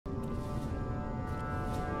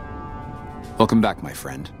Welcome back, my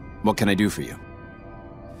friend. What can I do for you?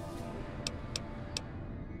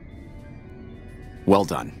 Well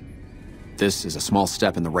done. This is a small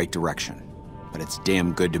step in the right direction, but it's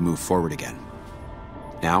damn good to move forward again.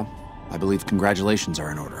 Now, I believe congratulations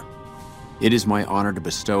are in order. It is my honor to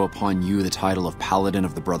bestow upon you the title of Paladin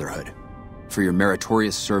of the Brotherhood, for your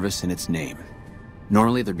meritorious service in its name.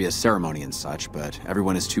 Normally there'd be a ceremony and such, but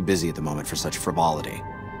everyone is too busy at the moment for such frivolity.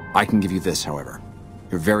 I can give you this, however,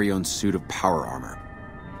 your very own suit of power armor.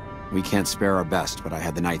 We can't spare our best, but I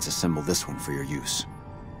had the knights assemble this one for your use.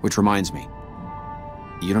 Which reminds me,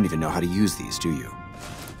 you don't even know how to use these, do you?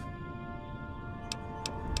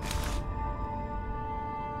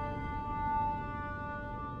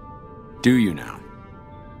 Do you now?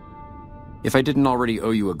 If I didn't already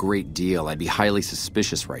owe you a great deal, I'd be highly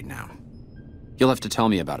suspicious right now. You'll have to tell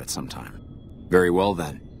me about it sometime. Very well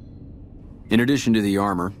then. In addition to the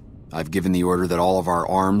armor, I've given the order that all of our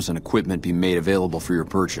arms and equipment be made available for your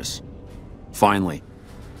purchase. Finally,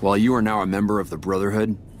 while you are now a member of the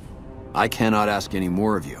Brotherhood, I cannot ask any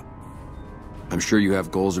more of you. I'm sure you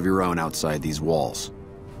have goals of your own outside these walls.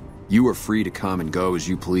 You are free to come and go as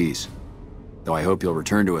you please, though I hope you'll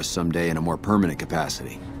return to us someday in a more permanent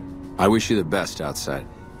capacity. I wish you the best outside,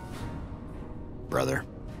 brother.